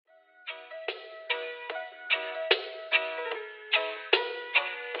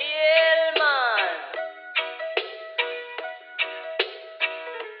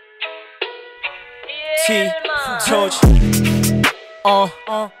T, Torch.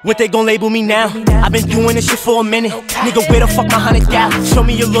 What they gon' label me now? I've been doing this shit for a minute. Nigga, where the fuck my 100,000? Show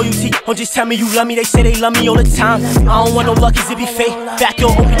me your loyalty, or just tell me you love me. They say they love me all the time. I don't want no luck, cause it be fake. Back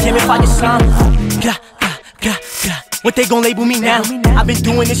door open, damn if I get slime. What they gon' label me now? I've been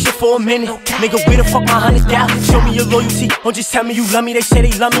doing this shit for a minute. Nigga, where the fuck my 100,000? Show me your loyalty, or just tell me you love me. They say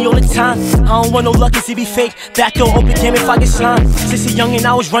they love me all the time. I don't want no luck, cause it be fake. Back door open, damn if I get slime. Since a youngin'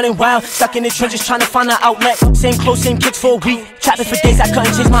 I was running wild, stuck in the trenches trying to find an outlet. Same clothes, same kicks for a week. Trapping for days, I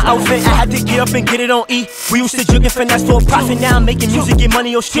couldn't change my outfit. I had to get up and get it on E. We used to jug and finesse for a profit. Now I'm making music, get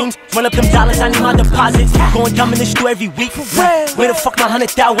money or streams. Run up them dollars, I need my deposits. Going dumb in the stew every week. Where the fuck my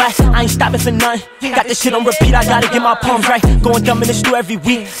 100,000 at? I ain't stopping for nothing. Got this shit on repeat, I gotta get my palms right. Going dumb in the stew every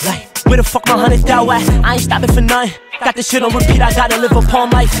week. Like, where the fuck my 100,000 at? I ain't stopping for nothing. Got this shit on repeat, I gotta live a palm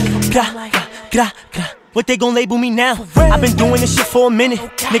life. What they gon' label me now? I've been doing this shit for a minute.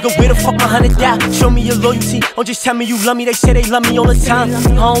 Nigga, where the fuck my 100,000? Show me your loyalty, or just tell me you love me. They say they love me all the time.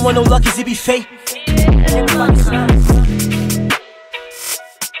 I don't want no luck, cause it be fake.